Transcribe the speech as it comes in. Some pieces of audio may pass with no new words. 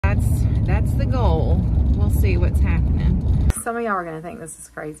that's the goal. We'll see what's happening. Some of y'all are gonna think this is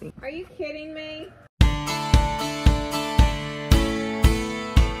crazy. Are you kidding me?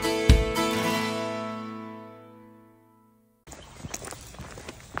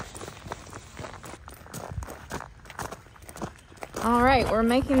 All right, we're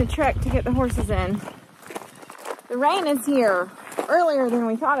making the trek to get the horses in. The rain is here earlier than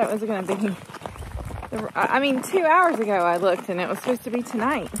we thought it was gonna be. I mean, 2 hours ago I looked and it was supposed to be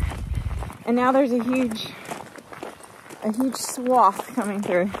tonight. And now there's a huge swath coming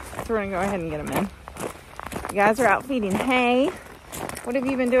through. So we're gonna go ahead and get them in. You guys are out feeding hay. What have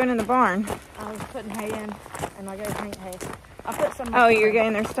you been doing in the barn? I was putting hay in and I got paint hay. I put some. Oh, you're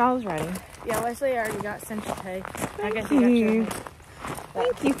getting their stalls ready. Yeah, Leslie already got central hay. Thank I guess you. you got your hay.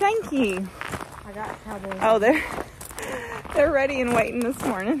 Thank you, thank you. I got cowboys. Oh, they're ready and waiting this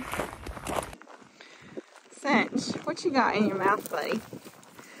morning. Cinch, what you got in your mouth, buddy?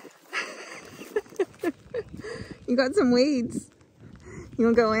 You got some weeds. You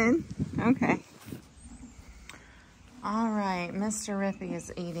wanna go in? Okay. All right, Mr. Rippy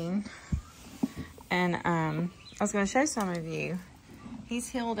is eating. And I was gonna show some of you. He's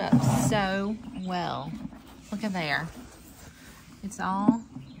healed up so well. Look at there. It's all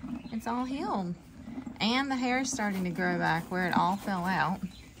healed. And the hair is starting to grow back where it all fell out.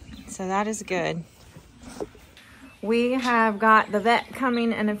 So that is good. We have got the vet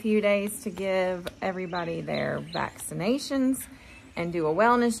coming in a few days to give everybody their vaccinations and do a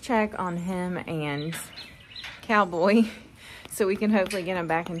wellness check on him and Cowboy so we can hopefully get him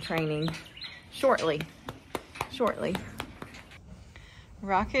back in training shortly.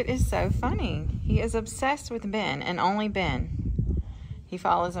 Rocket is so funny. He is obsessed with Ben and only Ben. He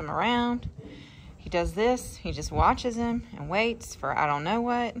follows him around. He does this. He just watches him and waits for I don't know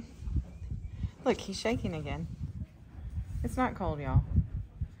what. Look, he's shaking again. It's not cold, y'all.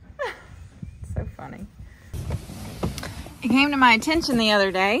 So funny. It came to my attention the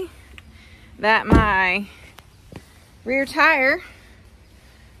other day that my rear tire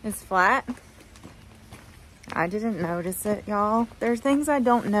is flat. I didn't notice it, y'all. There's things I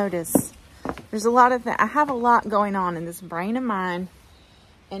don't notice. There's a lot of things. I have a lot going on in this brain of mine,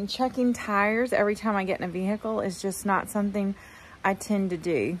 and checking tires every time I get in a vehicle is just not something I tend to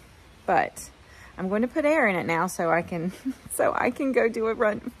do. But I'm going to put air in it now so I can go do a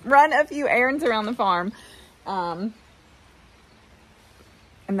run a few errands around the farm. And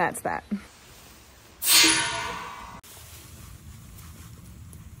that's that.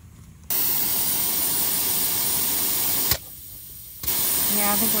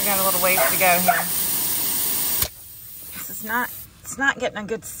 Yeah, I think we got a little ways to go here. It's not getting a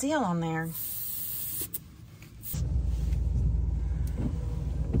good seal on there.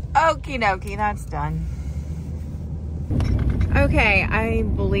 Okie dokie, that's done. Okay, I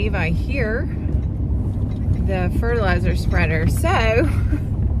believe I hear the fertilizer spreader. So,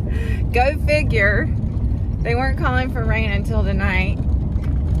 go figure. They weren't calling for rain until tonight.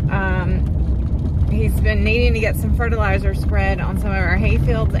 He's been needing to get some fertilizer spread on some of our hay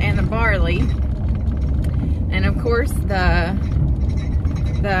fields and the barley. And of course, the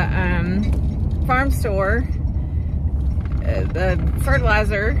farm store, the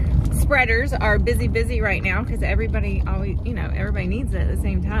fertilizer spreaders are busy right now because everybody always, everybody needs it at the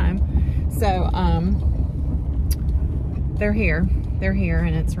same time. So they're here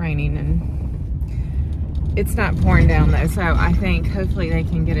and it's raining and it's not pouring down though. So I think hopefully they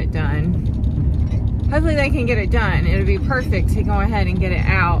can get it done. It would be perfect to go ahead and get it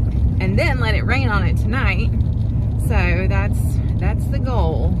out and then let it rain on it tonight. So that's the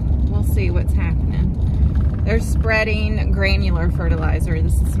goal. We'll see what's happening. They're spreading granular fertilizer.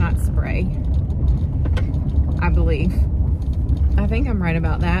 This is not spray, I believe. I think I'm right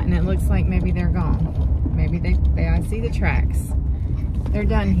about that, and it looks like maybe they're gone. Maybe I see the tracks. They're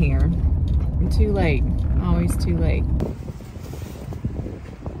done here. I'm too late. Always too late.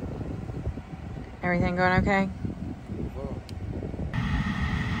 Everything going okay?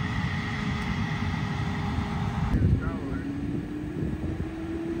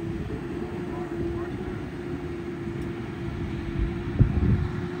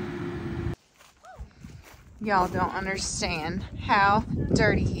 Y'all don't understand how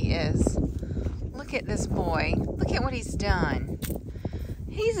dirty he is. Look at this boy. Look at what he's done.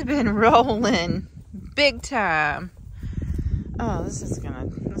 He's been rolling big time. Oh, this is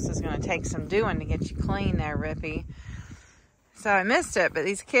gonna take some doing to get you clean there, Rippy. So I missed it, but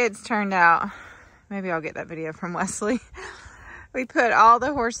these kids turned out. Maybe I'll get that video from Wesley. We put all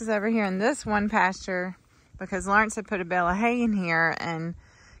the horses over here in this one pasture because Lawrence had put a bale of hay in here and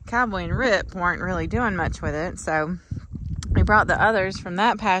Cowboy and Rip weren't really doing much with it. So we brought the others from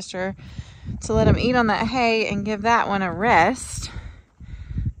that pasture to let them eat on that hay and give that one a rest.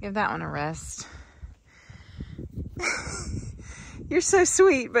 Give that one a rest. You're so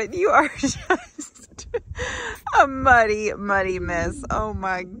sweet, but you are just a muddy, muddy mess. Oh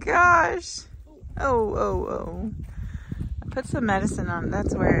my gosh. Oh. I put some medicine on.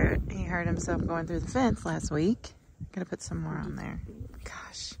 That's where he hurt himself going through the fence last week. Gotta put some more on there.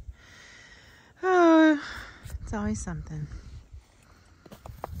 Gosh. Oh, it's always something.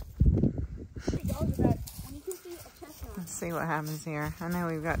 Let's see what happens here. I know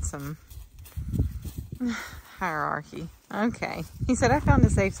we've got some hierarchy. Okay. He said, I found a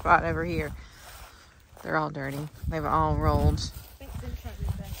safe spot over here. They're all dirty. They've all rolled.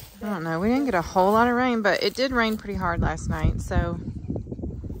 I don't know. We didn't get a whole lot of rain, but it did rain pretty hard last night, so.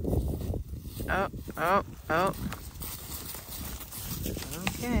 Oh.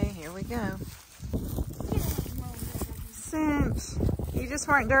 Okay, here we go. Cinch. You just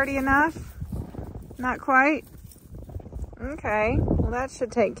weren't dirty enough? Not quite? Okay. Well, that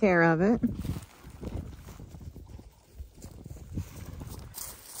should take care of it.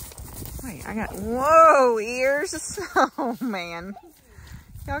 Wait, I got... Whoa, ears. Oh, man.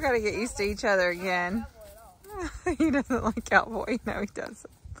 Y'all got to get used to each other again. He doesn't like cowboy. No, he doesn't.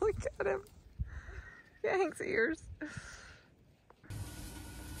 Look at him. Hank's ears.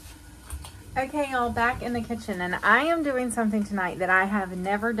 Okay, y'all, back in the kitchen, and I am doing something tonight that I have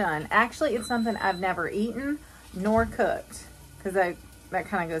never done. Actually, it's something I've never eaten nor cooked, because that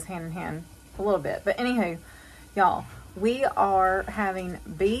kind of goes hand in hand a little bit. But anywho, y'all, we are having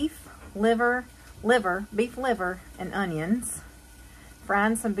beef liver and onions.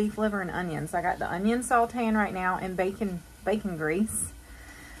 Frying some beef liver and onions. I got the onion sauteing right now in bacon grease.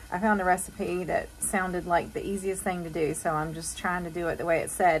 I found a recipe that sounded like the easiest thing to do, so I'm just trying to do it the way it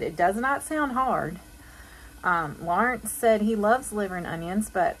said. It does not sound hard. Lawrence said he loves liver and onions,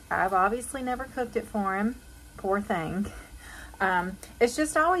 but I've obviously never cooked it for him. Poor thing. It's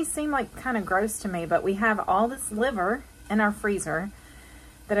just always seemed like kind of gross to me, but we have all this liver in our freezer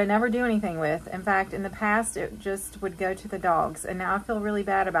that I never do anything with. In fact, in the past, it just would go to the dogs, and now I feel really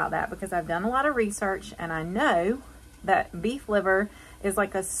bad about that because I've done a lot of research, and I know that beef liver is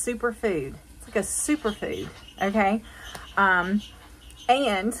like a superfood. It's like a superfood, okay? And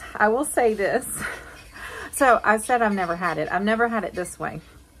I will say this. So I said I've never had it. I've never had it this way.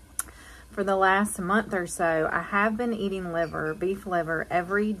 For the last month or so, I have been eating liver, beef liver,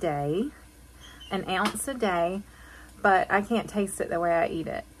 every day, an ounce a day, but I can't taste it the way I eat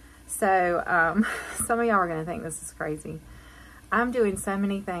it. So some of y'all are gonna think this is crazy. I'm doing so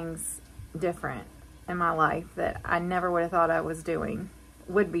many things different in my life that I never would have thought I would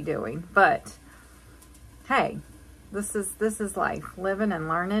be doing. But hey, this is life, living and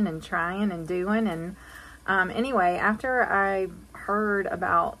learning and trying and doing. And anyway, after I heard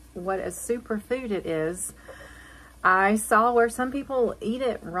about what a superfood it is, I saw where some people eat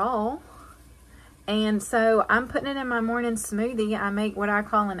it raw. And so I'm putting it in my morning smoothie. I make what I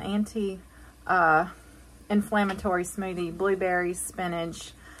call an anti-inflammatory smoothie. Blueberries,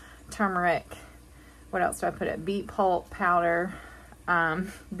 spinach, turmeric. What else do I put it? Beet pulp powder,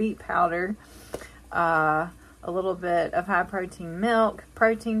 beet powder, a little bit of high protein milk,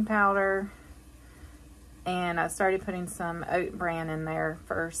 protein powder, and I started putting some oat bran in there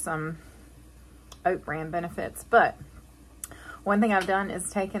for some oat bran benefits. But one thing I've done is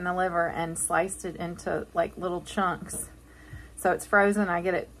taken the liver and sliced it into like little chunks. So it's frozen. I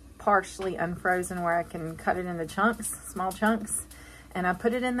get it partially unfrozen where I can cut it into chunks, small chunks. And I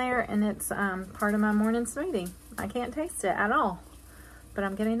put it in there, and it's part of my morning smoothie. I can't taste it at all, but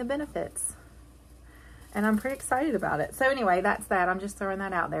I'm getting the benefits. And I'm pretty excited about it. So anyway, that's that. I'm just throwing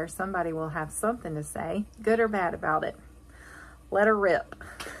that out there. Somebody will have something to say, good or bad, about it. Let her rip.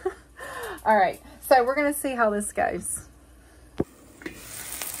 All right, so we're going to see how this goes.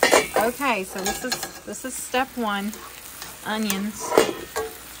 Okay, so this is step one. Onions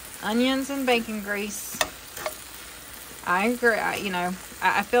and bacon grease. I agree.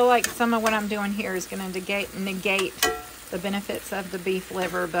 I feel like some of what I'm doing here is going to negate the benefits of the beef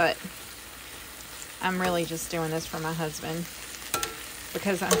liver, but I'm really just doing this for my husband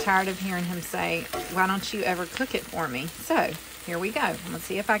because I'm tired of hearing him say, why don't you ever cook it for me? So here we go. I'm going to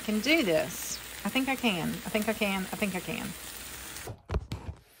see if I can do this. I think I can. I think I can. I think I can.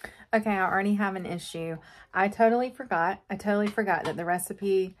 Okay, I already have an issue. I totally forgot that the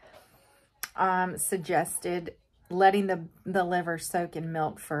recipe suggested letting the liver soak in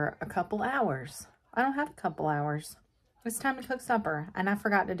milk for a couple hours. I don't have a couple hours. It's time to cook supper, and I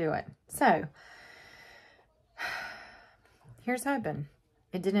forgot to do it. So, here's hoping.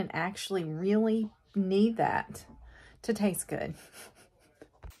 It didn't actually really need that to taste good.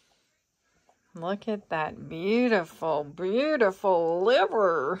 Look at that beautiful, beautiful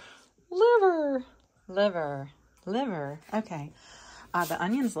liver. Liver. Okay. The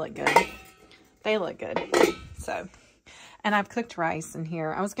onions look good. They look good. So, and I've cooked rice in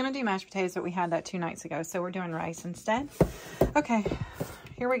here. I was going to do mashed potatoes, but we had that 2 nights ago. So we're doing rice instead. Okay.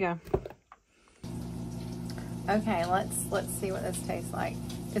 Here we go. Okay, let's see what this tastes like.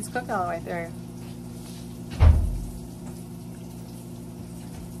 It's cooked all the way through.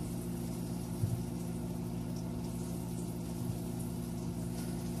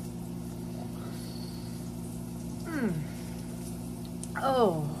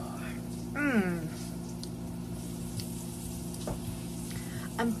 Oh.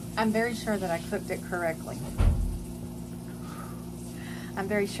 I'm very sure that I cooked it correctly. I'm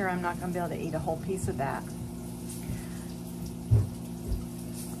very sure I'm not going to be able to eat a whole piece of that.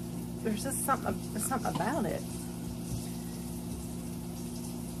 There's just something about it.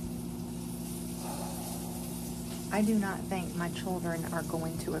 I do not think my children are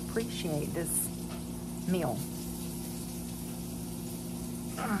going to appreciate this meal.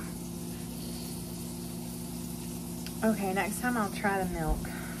 Okay, next time I'll try the milk.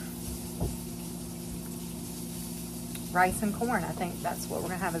 Rice and corn. I think that's what we're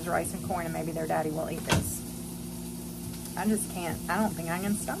going to have is rice and corn, and maybe their daddy will eat this. I just can't. I don't think I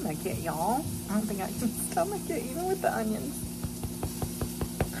can stomach it, y'all. I don't think I can stomach it, even with the onions.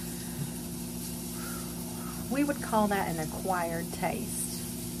 We would call that an acquired taste.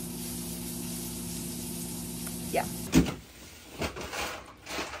 Yeah.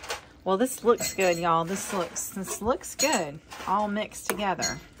 Well, this looks good, y'all. This looks good. All mixed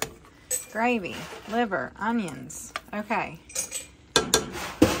together. Gravy, liver, onions. Okay.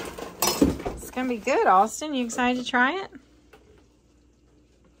 It's gonna be good, Austin. You excited to try it?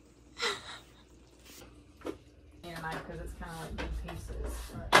 Because it's kind of like big pieces.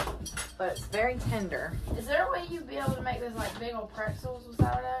 But it's very tender. Is there a way you'd be able to make this like big old pretzels with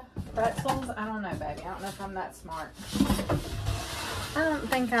sourdough? Pretzels? I don't know, baby. I don't know if I'm that smart. I don't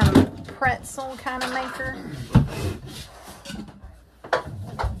think I'm a pretzel kind of maker.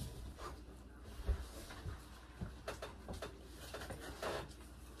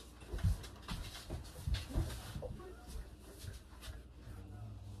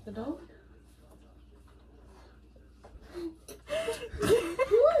 The dog?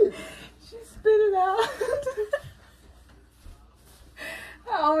 She spit it out.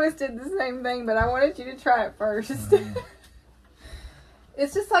 I almost did the same thing, but I wanted you to try it first.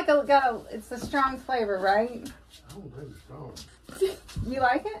 It's just like it's a strong flavor, right? I don't think it's strong. You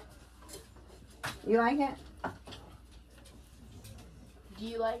like it? You like it? Do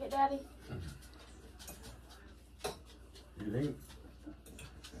you like it, Daddy? It ain't.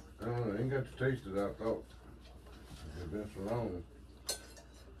 I don't know. It ain't got the taste that I thought. It's been so long.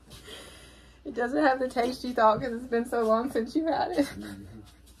 It doesn't have the taste you thought because it's been so long since you had it.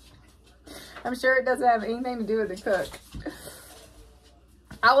 I'm sure it doesn't have anything to do with the cook.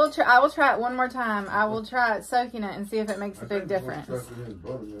 I will try it one more time. I will try it soaking it and see if it makes a big difference. Stuff it in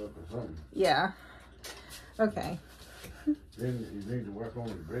buttermilk or something. Yeah. Okay. Then you need to work on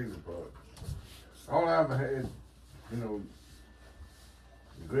the gravy part. All I ever had, you know,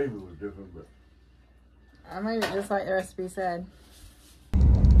 the gravy was different, but I made it just like the recipe said.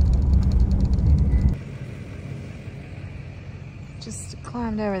 Just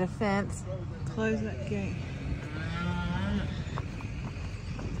climbed over the fence. Close that gate.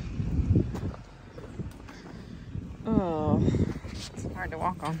 Oh, it's hard to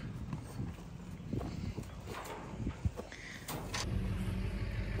walk on.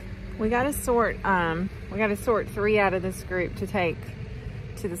 We gotta sort 3 out of this group to take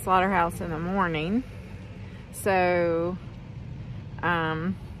to the slaughterhouse in the morning. So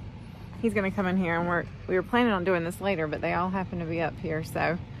he's gonna come in here, and we were planning on doing this later, but they all happen to be up here,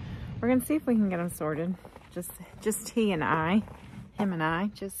 so we're gonna see if we can get them sorted. Just him and I,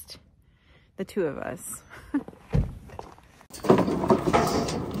 just the 2 of us.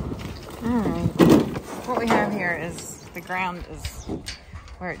 Alright, what we have here is the ground is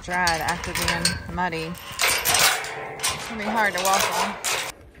where it dried after being muddy. It's gonna be hard to walk on.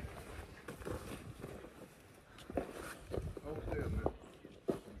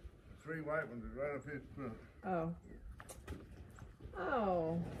 the 3 white ones are right up here front. Oh.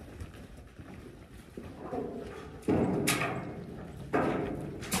 Oh.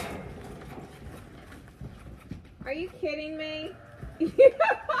 Are you kidding me?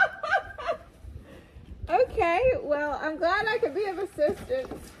 Okay, well, I'm glad I could be of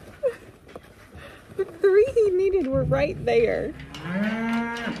assistance. The 3 he needed were right there.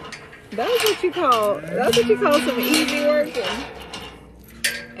 That's what you call some easy working.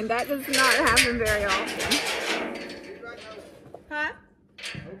 And that does not happen very often. Huh?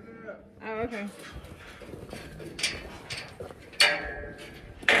 Oh, okay.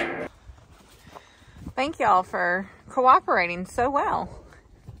 Thank y'all for cooperating so well.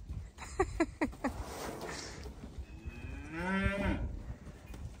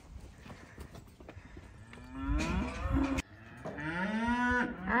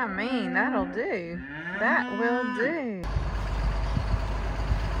 I mean, that'll do. That will do.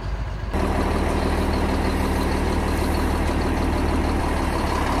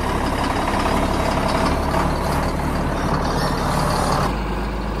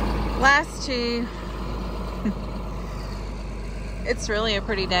 Last two. It's really a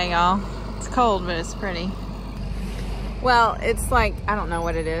pretty day, y'all. It's cold, but it's pretty. Well, it's like, I don't know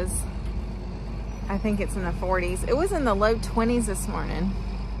what it is. I think it's in the 40s. It was in the low 20s this morning.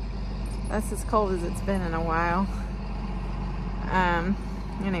 That's as cold as it's been in a while.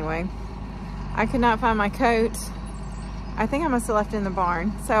 Anyway, I could not find my coat. I think I must have left it in the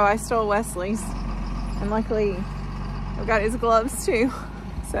barn. So I stole Wesley's. And luckily, I've got his gloves too.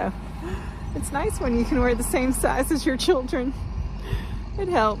 So it's nice when you can wear the same size as your children. It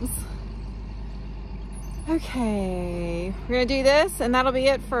helps. Okay, we're gonna do this and that'll be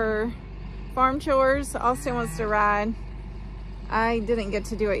it for farm chores. Austin wants to ride. I didn't get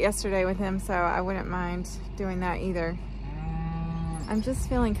to do it yesterday with him, so I wouldn't mind doing that either. I'm just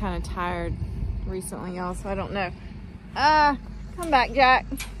feeling kind of tired recently, y'all, so I don't know. Come back, Jack.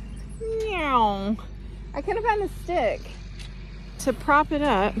 Meow. I couldn't find a stick to prop it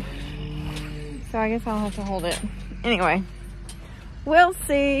up, so I guess I'll have to hold it. Anyway, we'll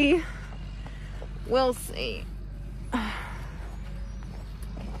see. We'll see.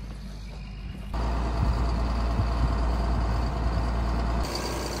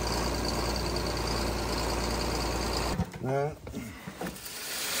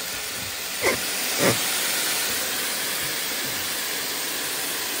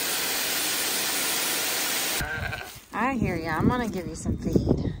 I hear ya. I'm gonna give you some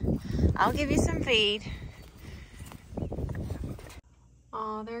feed. I'll give you some feed.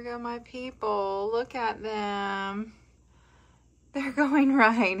 Oh, there go my people. Look at them. They're going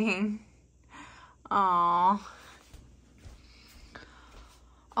riding. Aw.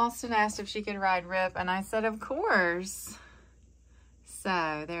 Austin asked if she could ride Rip, and I said, of course.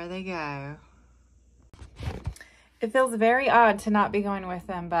 So, there they go. It feels very odd to not be going with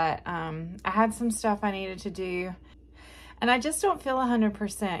them, but I had some stuff I needed to do. And I just don't feel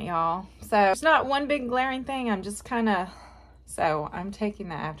 100%, y'all. So, it's not one big glaring thing. I'm just kind of... So, I'm taking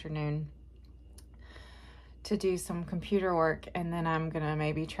the afternoon to do some computer work. And then I'm going to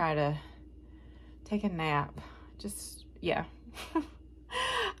maybe try to take a nap. Just, yeah.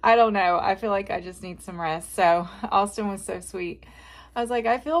 I don't know. I feel like I just need some rest. So, Austin was so sweet. I was like,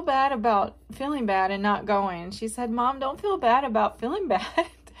 I feel bad about feeling bad and not going. She said, Mom, don't feel bad about feeling bad.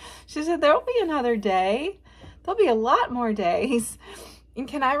 She said, there'll be another day. There'll be a lot more days. And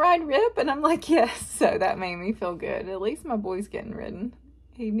can I ride Rip? And I'm like, yes. So that made me feel good. At least my boy's getting ridden.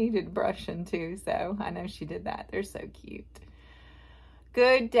 He needed brushing too. So I know she did that. They're so cute.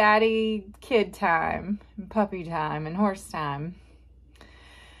 Good daddy kid time, and puppy time, and horse time.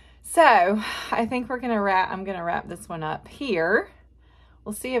 So I think I'm going to wrap this one up here.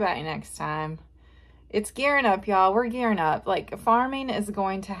 We'll see about you next time. It's gearing up, y'all. We're gearing up. Like, farming is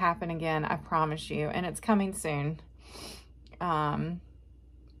going to happen again, I promise you. And it's coming soon.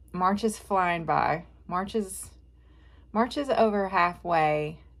 March is flying by. March is over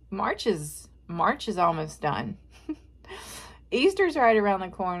halfway. March is almost done. Easter's right around the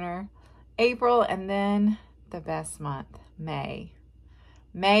corner. April, and then the best month, May.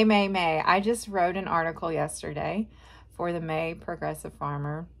 May. I just wrote an article yesterday for the May Progressive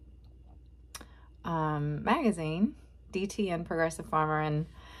Farmer magazine, DTN Progressive Farmer, and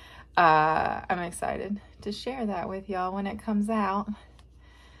I'm excited to share that with y'all when it comes out.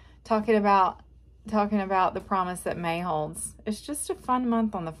 Talking about the promise that May holds. It's just a fun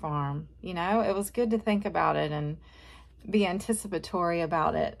month on the farm, you know. It was good to think about it and be anticipatory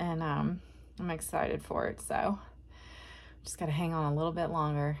about it, and I'm excited for it. So just got to hang on a little bit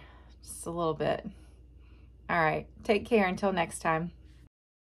longer, just a little bit. All right, take care until next time.